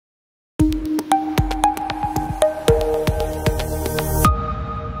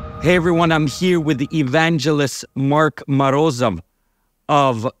Hey everyone, I'm here with the evangelist Mark Morozov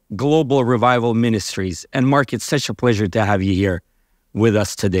of Global Revival Ministries. And Mark, it's such a pleasure to have you here with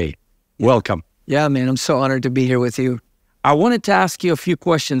us today. Welcome. Yeah, man, I'm so honored to be here with you. I wanted to ask you a few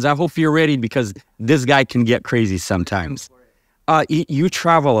questions. I hope you're ready because this guy can get crazy sometimes. You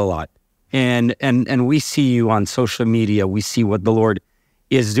travel a lot and we see you on social media. We see what the Lord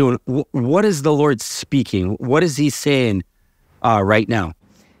is doing. What is the Lord speaking? What is he saying right now?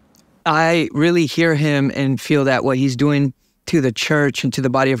 I really hear him and feel that what he's doing to the church and to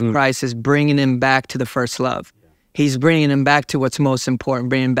the body of Christ is bringing him back to the first love. He's bringing him back to what's most important,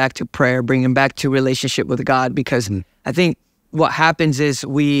 bringing him back to prayer, bringing him back to relationship with God. Because I think what happens is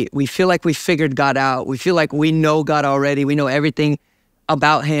we feel like we figured God out. We feel like we know God already. We know everything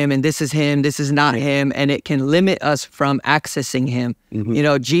about him, and this is him, this is not him, and it can limit us from accessing him. You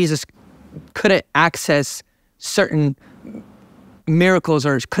know, Jesus couldn't access certain miracles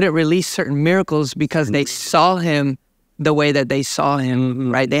or couldn't release certain miracles because they saw him the way that they saw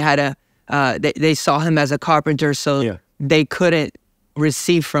him, right? They had they saw him as a carpenter, so they couldn't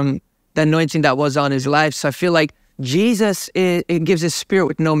receive from the anointing that was on his life. So I feel like Jesus, it gives his spirit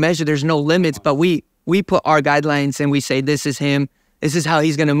with no measure. There's no limits, but we put our guidelines and we say, this is him. This is how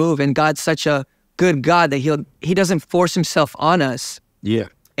he's going to move. And God's such a good God that he doesn't force himself on us. Yeah.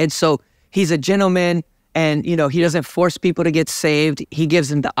 And so he's a gentleman. And, you know, he doesn't force people to get saved. He gives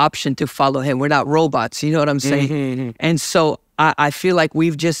them the option to follow him. We're not robots, you know what I'm saying? And so I feel like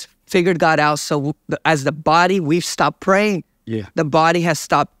we've just figured God out. So as the body, we've stopped praying. Yeah. The body has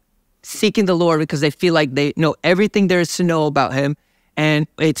stopped seeking the Lord because they feel like they know everything there is to know about him. And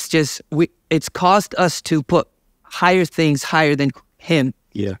it's just, it's caused us to put higher things higher than him.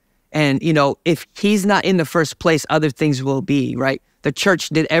 Yeah. And, you know, if he's not in the first place, other things will be, right? The church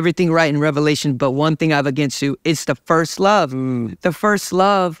did everything right in Revelation, but one thing I have against you is the first love. The first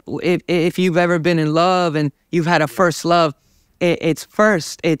love, if you've ever been in love and you've had a first love, it's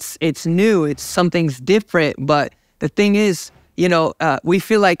first, it's new, it's something's different. But the thing is, you know, we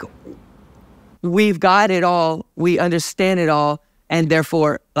feel like we've got it all, we understand it all, and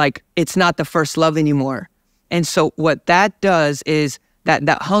therefore, like, it's not the first love anymore. And so what that does is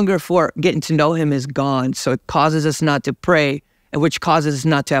that hunger for getting to know him is gone. So it causes us not to pray, and which causes us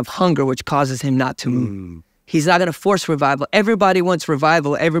not to have hunger, which causes him not to move. He's not going to force revival. Everybody wants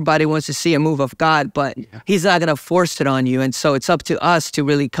revival. Everybody wants to see a move of God, but he's not going to force it on you. And so it's up to us to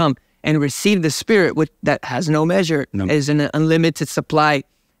really come and receive the Spirit that has no measure, is an unlimited supply.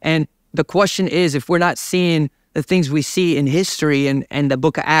 And the question is, if we're not seeing the things we see in history and the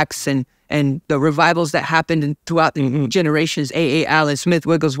book of Acts and the revivals that happened throughout the generations, A.A. Allen, Smith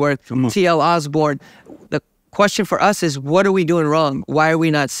Wigglesworth, T.L. Osborne, the question for us is, what are we doing wrong? Why are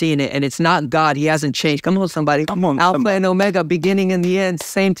we not seeing it? And it's not God. He hasn't changed. Come on, somebody. Come on, Alpha and Omega, beginning and the end,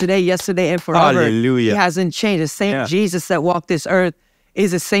 same today, yesterday, and forever. Hallelujah. He hasn't changed. The same Jesus that walked this earth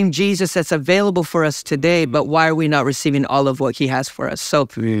is the same Jesus that's available for us today, but why are we not receiving all of what he has for us? So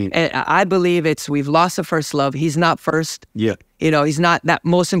I believe we've lost the first love. He's not first. Yeah. You know, he's not that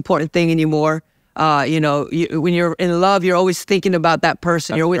most important thing anymore. You know, when you're in love, you're always thinking about that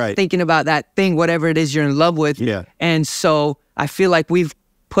person. You're always thinking about that thing, whatever it is you're in love with. Yeah. And so I feel like we've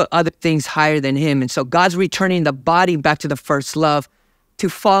put other things higher than him. And so God's returning the body back to the first love to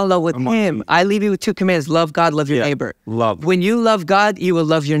fall in love with him. I leave you with two commands: love God, love your neighbor. Love. When you love God, you will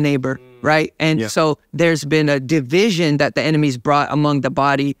love your neighbor, right? And so there's been a division that the enemy's brought among the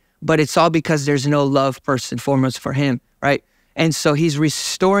body, but it's all because there's no love first and foremost for him, right? And so he's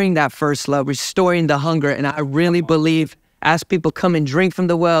restoring that first love, restoring the hunger. And I really believe as people come and drink from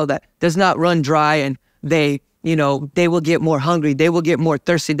the well that does not run dry, and they will get more hungry. They will get more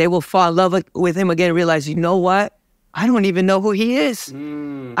thirsty. They will fall in love with him again and realize, you know what? I don't even know who he is.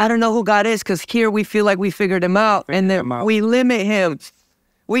 I don't know who God is, because here we feel like we figured him out, and then we limit him.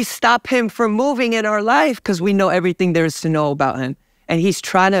 We stop him from moving in our life because we know everything there is to know about him. And he's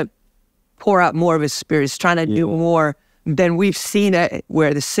trying to pour out more of his spirit. He's trying to do more than we've seen it,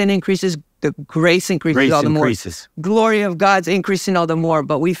 where the sin increases, the grace increases all the more. Glory of God's increasing all the more,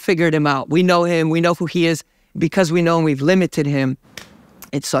 but we figured him out. We know him. We know who he is because we know him. We've limited him.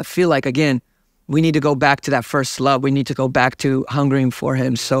 And so I feel like, again, we need to go back to that first love. We need to go back to hungering for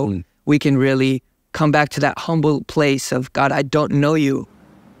him so we can really come back to that humble place of, God, I don't know you.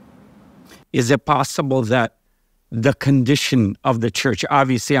 Is it possible that the condition of the church,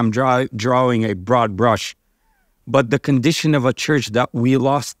 obviously I'm drawing a broad brush, but the condition of a church, that we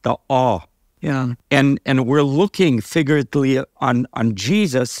lost the awe. Yeah. And we're looking figuratively on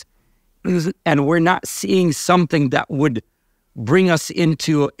Jesus, and we're not seeing something that would bring us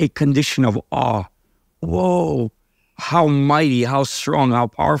into a condition of awe. Whoa, how mighty, how strong, how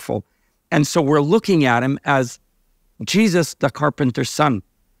powerful. And so we're looking at him as Jesus, the carpenter's son.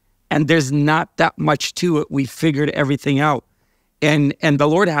 And there's not that much to it. We figured everything out. And the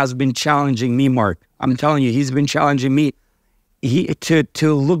Lord has been challenging me, Mark. I'm telling you, he's been challenging me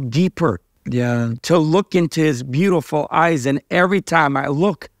to look deeper. Yeah. To look into his beautiful eyes. And every time I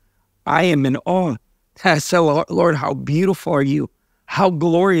look, I am in awe. I say, Lord, how beautiful are you? How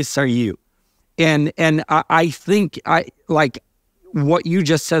glorious are you? And I think like what you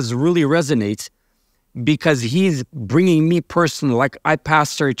just says really resonates, because he's bringing me personally, like I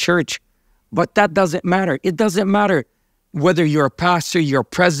pastor a church, but that doesn't matter. It doesn't matter whether you're a pastor, you're a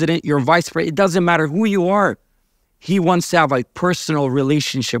president, you're a vice president. It doesn't matter who you are. He wants to have a personal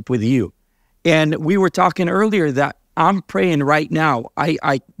relationship with you. And we were talking earlier that I'm praying right now.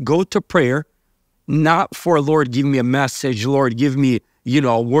 I go to prayer, not for, Lord, give me a message. Lord, give me,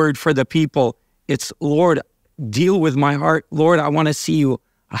 a word for the people. It's, Lord, deal with my heart. Lord, I want to see you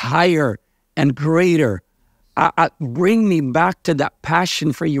higher and greater. Bring me back to that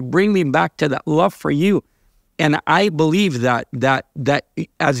passion for you. Bring me back to that love for you. And I believe that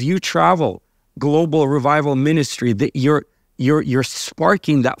as you travel global revival ministry, that you're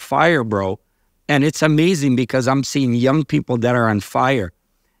sparking that fire, bro. And it's amazing because I'm seeing young people that are on fire.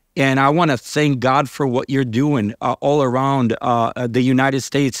 And I want to thank God for what you're doing all around the United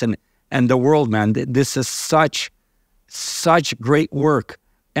States and the world, man. This is such great work.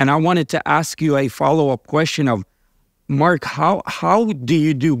 And I wanted to ask you a follow-up question of, Mark, how do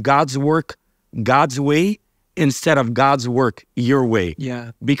you do God's work God's way instead of God's work your way?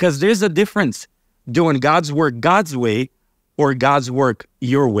 Yeah. Because there's a difference doing God's work God's way or God's work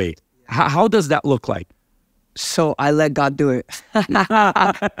your way. How does that look like? So I let God do it.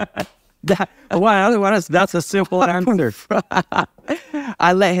 That's a simple answer.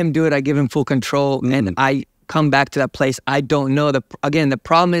 I let him do it. I give him full control, and I come back to that place. I don't know. The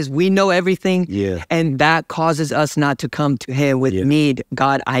problem is we know everything, and that causes us not to come to him with need.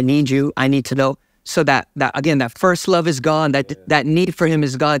 God, I need you. I need to know. So that first love is gone. That need for him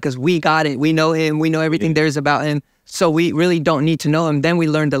is gone because we got it. We know him. We know everything there is about him. So we really don't need to know him. Then we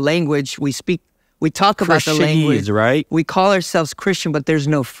learn the language. We speak. We talk about the language. Right? We call ourselves Christian, but there's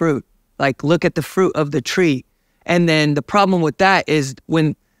no fruit. Like, look at the fruit of the tree. And then the problem with that is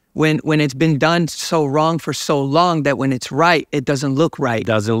when it's been done so wrong for so long that when it's right, it doesn't look right. It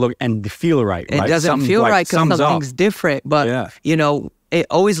doesn't look and feel right. It doesn't feel right because something's different. But, it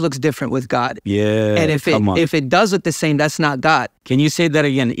always looks different with God. Yeah. And if it does look the same, that's not God. Can you say that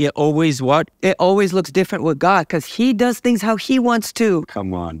again? It always what? It always looks different with God because he does things how he wants to.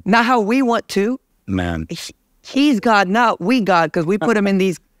 Come on. Not how we want to. Man. He's God, not we God, because we put him in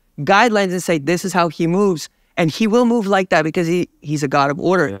these guidelines and say, this is how he moves. And he will move like that because he's a God of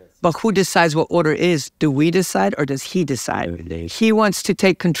order. Yes. But who decides what order is? Do we decide or does he decide? He wants to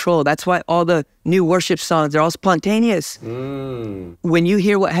take control. That's why all the new worship songs, they're all spontaneous. When you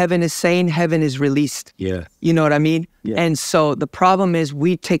hear what heaven is saying, heaven is released. Yeah. You know what I mean? Yeah. And so the problem is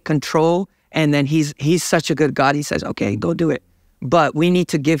we take control, and then he's such a good God. He says, okay, go do it. But we need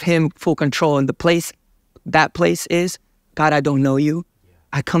to give him full control. And that place is, God, I don't know you.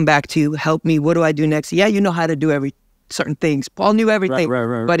 I come back to you. Help me. What do I do next? Yeah, you know how to do certain things. Paul knew everything,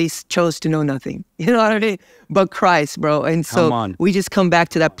 right. but he chose to know nothing. You know what I mean? But Christ, bro. And so we just come back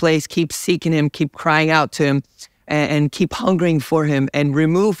to that place, keep seeking him, keep crying out to him, and keep hungering for him, and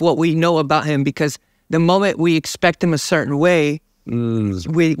remove what we know about him. Because the moment we expect him a certain way,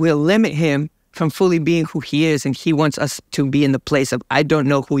 we'll limit him from fully being who he is. And he wants us to be in the place of, I don't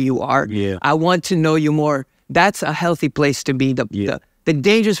know who you are. Yeah. I want to know you more. That's a healthy place to be. The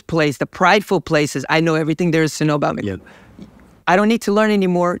dangerous place, the prideful place is, I know everything there is to know about me. Yeah. I don't need to learn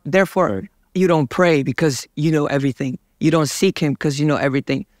anymore. Therefore, you don't pray because you know everything. You don't seek him because you know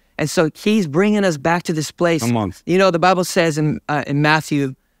everything. And so he's bringing us back to this place. Come on. The Bible says in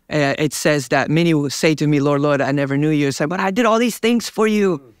Matthew, it says that many will say to me, Lord, Lord, I never knew you. It's like, but I did all these things for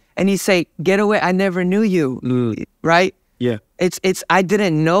you. And he say, get away, I never knew you. Right? Yeah. It's I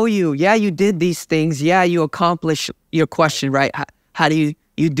didn't know you. Yeah, you did these things. Yeah, you accomplished your question, right? How do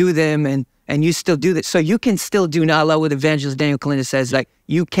you do them, and you still do this? So you can still do, now I love what Evangelist Daniel Clinton says, like,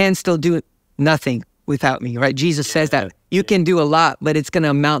 you can still do nothing without me, right? Jesus says that. You can do a lot, but it's going to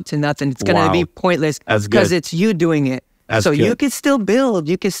amount to nothing. It's going to be pointless because it's you doing it. You can still build.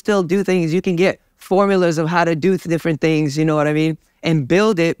 You can still do things. You can get formulas of how to do different things, you know what I mean? And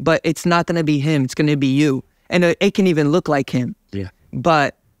build it, but it's not going to be him. It's going to be you. And it can even look like him. Yeah.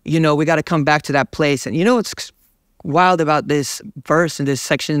 But, we got to come back to that place. And what's wild about this verse and this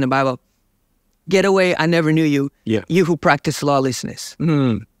section in the Bible? Get away, I never knew you. Yeah. You who practice lawlessness.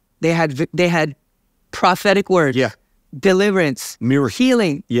 They had prophetic words. Yeah. deliverance, Miracle.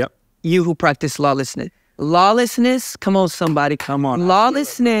 healing. Yep. You who practice lawlessness. Lawlessness, come on, somebody. Come on.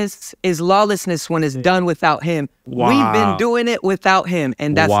 Lawlessness is lawlessness when it's done without him. Wow. We've been doing it without him,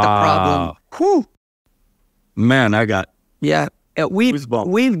 and that's the problem. Whew. Man, I got Yeah.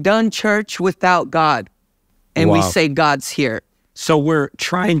 We've done church without God, and we say God's here. So we're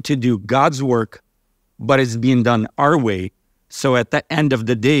trying to do God's work, but it's being done our way. So at the end of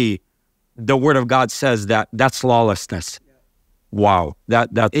the day, the word of God says that that's lawlessness. Wow.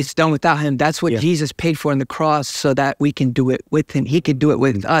 It's done without him. That's what Jesus paid for on the cross so that we can do it with him. He could do it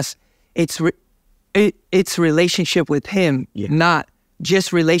with us. It's relationship with him, not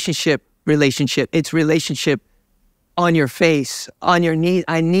just relationship. It's relationship on your face, on your knees.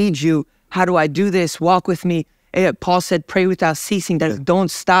 I need you. How do I do this? Walk with me. Paul said, pray without ceasing.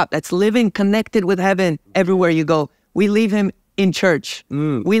 Don't stop. That's living connected with heaven everywhere you go. We leave him in church.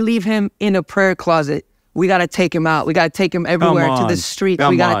 We leave him in a prayer closet. We got to take him out. We got to take him everywhere, to the streets.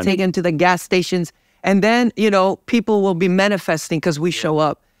 We got to take him to the gas stations. And then, people will be manifesting because we show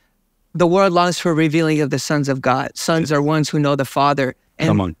up. The world longs for revealing of the sons of God. Sons are ones who know the Father.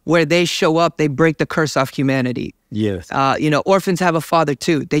 And where they show up, they break the curse off humanity. Yes. Orphans have a father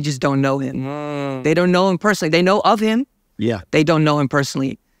too. They just don't know him. They don't know him personally. They know of him. Yeah. They don't know him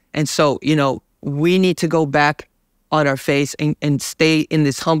personally. And so, we need to go back on our face and stay in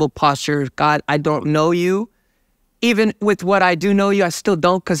this humble posture. God, I don't know you. Even with what I do know you, I still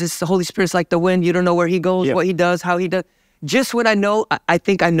don't, because it's the Holy Spirit's like the wind. You don't know where he goes, what he does, how he does. Just when I know, I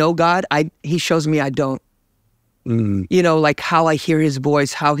think I know God, he shows me I don't. Like how I hear his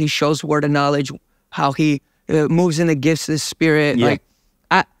voice, how he shows word of knowledge, how he moves in the gifts of the Spirit. Yeah.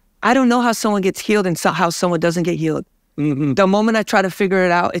 Like, I don't know how someone gets healed and how someone doesn't get healed. The moment I try to figure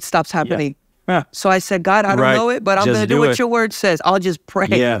it out, it stops happening. Yeah. So I said, God, I don't know it, but I'm going to do what your word says. I'll just pray.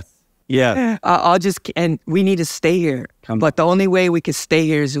 Yes. Yeah. And we need to stay here. But the only way we can stay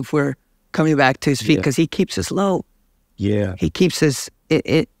here is if we're coming back to his feet, because he keeps us low. Yeah. He keeps us,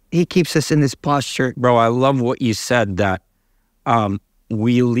 he keeps us in this posture. Bro, I love what you said, that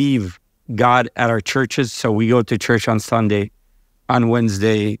we leave God at our churches. So we go to church on Sunday, on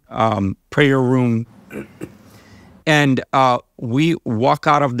Wednesday, prayer room. And we walk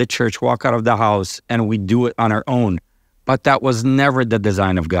out of the church, walk out of the house, and we do it on our own. But that was never the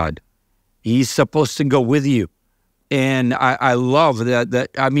design of God. He's supposed to go with you. And I love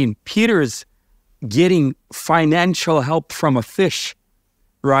that. Peter's getting financial help from a fish,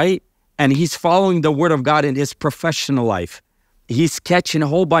 right? And he's following the word of God in his professional life. He's catching a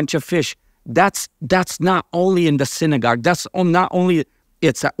whole bunch of fish. That's not only in the synagogue. That's not only,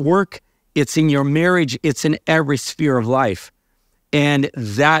 it's at work, it's in your marriage, it's in every sphere of life. And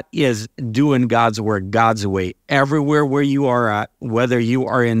that is doing God's work, God's way. Everywhere where you are at, whether you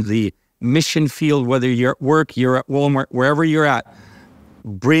are in the mission field, whether you're at work, you're at Walmart, wherever you're at,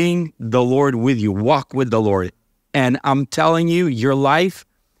 bring the Lord with you, walk with the Lord. And I'm telling you, your life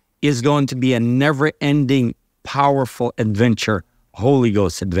is going to be a never-ending, powerful adventure, Holy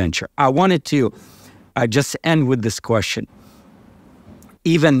Ghost adventure. I wanted to just end with this question.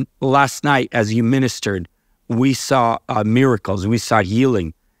 Even last night, as you ministered, we saw miracles, we saw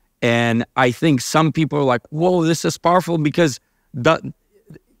healing. And I think some people are like, whoa, this is powerful, because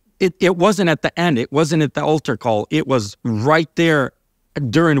it wasn't at the end. It wasn't at the altar call. It was right there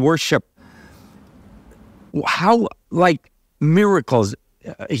during worship. How, like, miracles,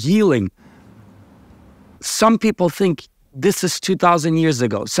 healing. Some people think this is 2,000 years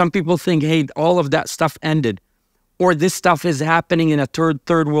ago. Some people think, hey, all of that stuff ended, or this stuff is happening in a third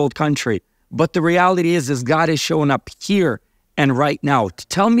world country. But the reality is God is showing up here and right now.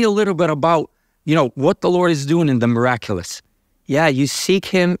 Tell me a little bit about, what the Lord is doing in the miraculous. Yeah, you seek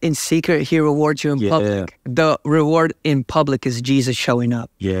him in secret, he rewards you in public. The reward in public is Jesus showing up.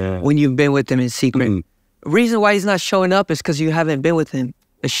 Yeah. When you've been with him in secret. Reason why he's not showing up is because you haven't been with him.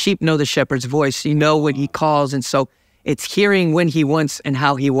 The sheep know the shepherd's voice. You know when he calls. And so it's hearing when he wants and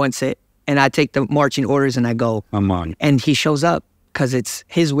how he wants it. And I take the marching orders and I go. Come on. And he shows up because it's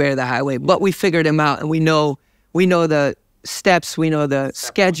his way or the highway. But we figured him out, and we know the steps, we know the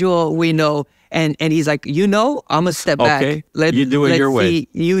schedule, we know. And he's like, I'm going to step back. You do it your way.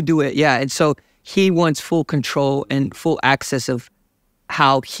 You do it, yeah. And so he wants full control and full access of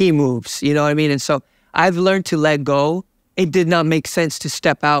how he moves, you know what I mean? And so I've learned to let go. It did not make sense to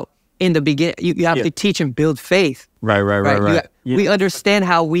step out in the beginning. You have to teach and build faith. Right. We understand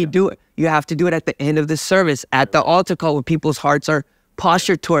how we do it. You have to do it at the end of the service, at the altar call, where people's hearts are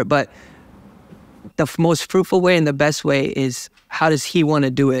postured toward. But the most fruitful way and the best way is, how does he want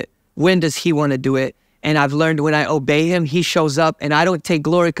to do it? When does he want to do it? And I've learned when I obey him, he shows up, and I don't take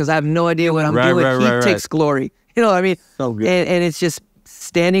glory because I have no idea what I'm doing. He takes glory. You know what I mean? So good. And it's just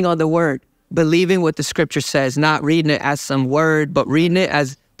standing on the word, believing what the scripture says, not reading it as some word, but reading it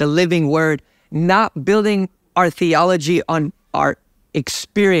as the living word, not building our theology on our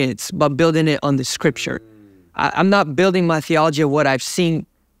experience, but building it on the scripture. I'm not building my theology of what I've seen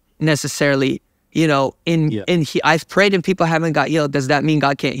necessarily, you know, I've prayed and people haven't got healed. Does that mean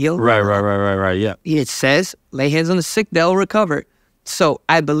God can't heal? Right. Yeah. It says, lay hands on the sick, they'll recover. So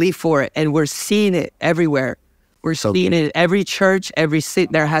I believe for it. And we're seeing it everywhere. We're seeing it in every church, every city.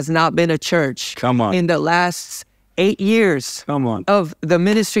 There has not been a church in the last 8 years of the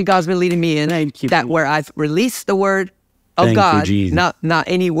ministry God's been leading me in that where I've released the word of God, not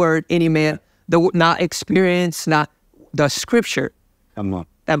any word, any man, not experience, not the scripture.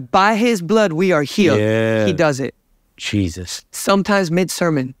 That by his blood we are healed. Yeah. He does it. Jesus. Sometimes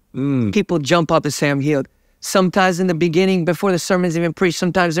mid-sermon, people jump up and say, I'm healed. Sometimes in the beginning, before the sermon's even preached,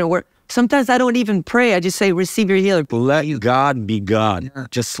 sometimes they're work. Sometimes I don't even pray. I just say, receive your healing. Let God be God. Yeah.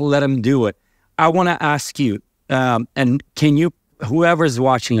 Just let him do it. I want to ask you, and can you, whoever's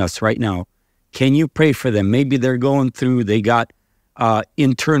watching us right now, can you pray for them? Maybe they're going through, they got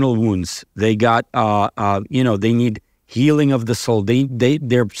internal wounds. They got, they need healing of the soul.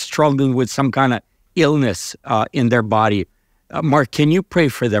 They're struggling with some kind of illness in their body. Mark, can you pray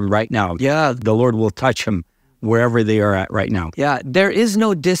for them right now? Yeah. The Lord will touch them wherever they are at right now. Yeah, there is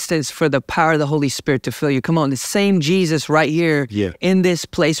no distance for the power of the Holy Spirit to fill you. Come on, the same Jesus right here in this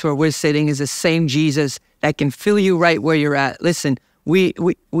place where we're sitting is the same Jesus that can fill you right where you're at. Listen, we've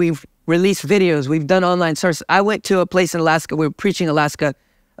released videos. We've done online services. I went to a place in Alaska. We were preaching Alaska.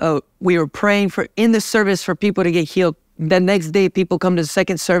 We were praying in the service for people to get healed. The next day, people come to the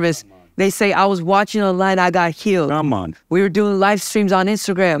second service. They say, I was watching online, I got healed. Come on. We were doing live streams on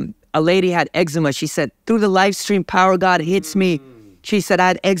Instagram. A lady had eczema. She said, through the live stream, power of God hits me. She said, I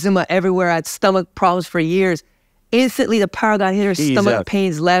had eczema everywhere. I had stomach problems for years. Instantly, the power of God hit her. Stomach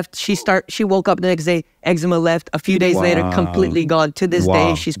pains left. She woke up the next day, eczema left. A few days later, completely gone. To this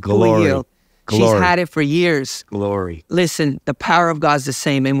day, she's fully healed. She's had it for years. Glory. Listen, the power of God's the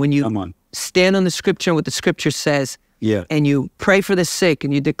same. And when you stand on the scripture and what the scripture says, and you pray for the sick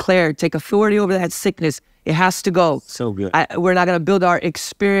and you declare, take authority over that sickness, it has to go. So good. We're not going to build our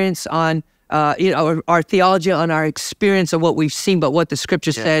experience on, our theology on our experience of what we've seen, but what the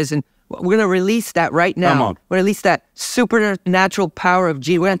scripture says. And we're going to release that right now. We're going to release that supernatural power of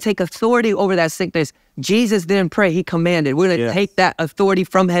Jesus. We're going to take authority over that sickness. Jesus didn't pray. He commanded. We're going to take that authority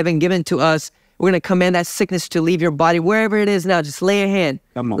from heaven given to us. We're going to command that sickness to leave your body. Wherever it is now, just lay a hand.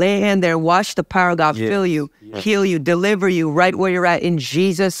 Lay a hand there. Watch the power of God fill you, heal you, deliver you right where you're at in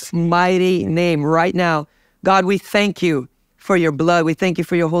Jesus' mighty name right now. God, we thank you for your blood. We thank you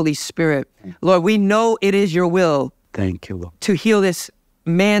for your Holy Spirit. Lord, we know it is your will. Thank you, Lord. To heal this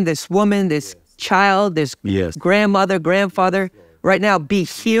man, this woman, this child, this grandmother, grandfather. Right now, be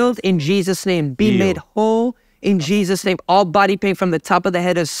healed in Jesus' name. Be made whole in Jesus' name. All body pain from the top of the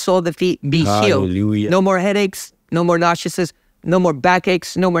head to the sole of the feet, be healed. No more headaches, no more nauseousness, no more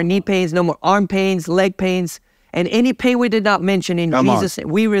backaches, no more knee pains, no more arm pains, leg pains, and any pain we did not mention in Jesus' name.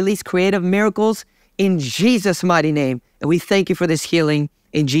 We release creative miracles in Jesus' mighty name. And we thank you for this healing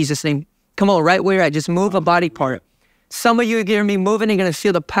in Jesus' name. Come on, right where you're at, just move a body part. Some of you are going to be moving and you're going to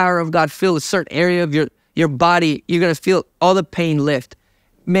feel the power of God fill a certain area of your body. You're going to feel all the pain lift.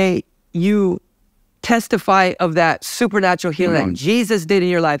 May you testify of that supernatural healing that Jesus did in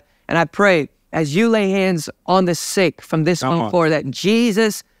your life. And I pray as you lay hands on the sick from this moment forward that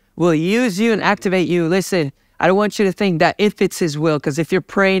Jesus will use you and activate you. Listen, I don't want you to think that if it's his will, because if you're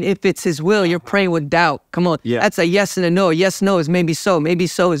praying, if it's his will, you're praying with doubt. Come on. That's a yes and a no. A yes, no is maybe so. Maybe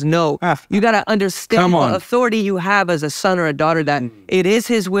so is no. You got to understand the authority you have as a son or a daughter that it is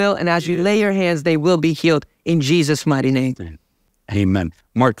his will. And as you lay your hands, they will be healed in Jesus' mighty name. Amen.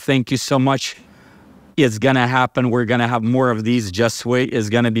 Mark, thank you so much. It's going to happen. We're going to have more of these. Just wait. It's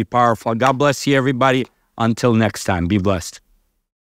going to be powerful. God bless you, everybody. Until next time, be blessed.